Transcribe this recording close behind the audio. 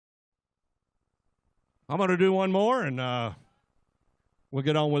I'm going to do one more, and we'll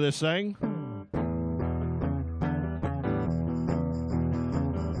get on with this thing.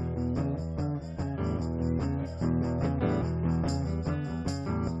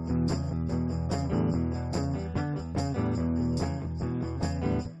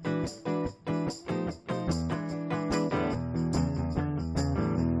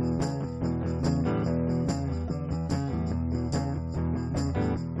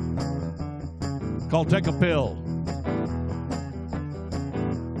 Called Take a Pill.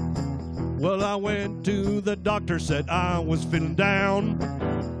 Well, I went to the doctor, said I was feeling down.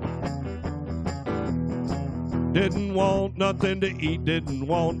 Didn't want nothing to eat, didn't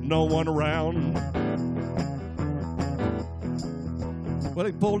want no one around. Well,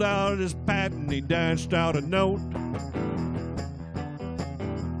 he pulled out his pad and he dashed out a note.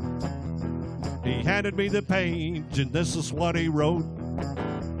 He handed me the page and this is what he wrote.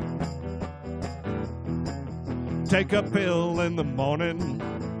 Take a pill in the morning,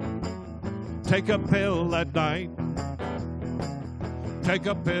 take a pill at night. Take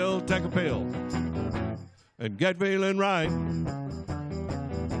a pill, and get feeling right.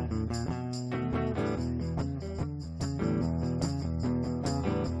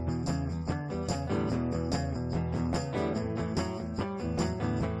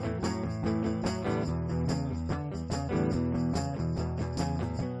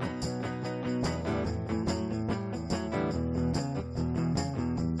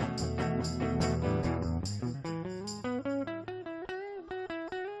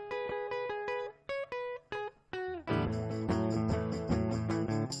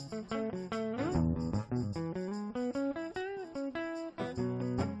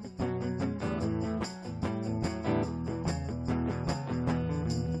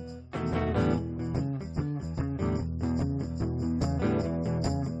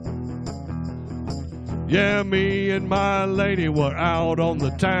 Yeah, me and my lady were out on the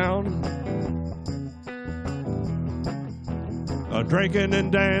town, drinking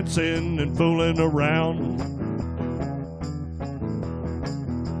and dancing and fooling around.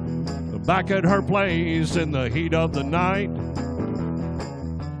 Back at her place in the heat of the night,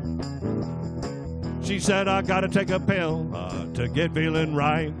 she said, I gotta take a pill to get feeling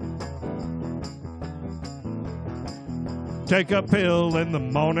right. Take a pill in the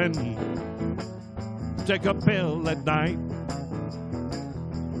morning, take a pill at night.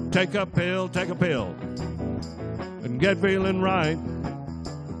 Take a pill, and get feeling right.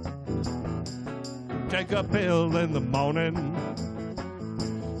 Take a pill in the morning,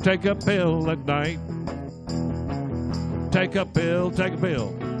 take a pill at night. Take a pill,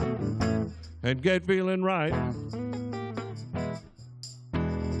 and get feeling right.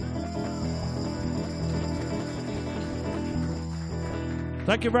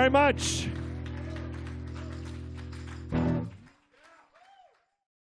 Thank you very much.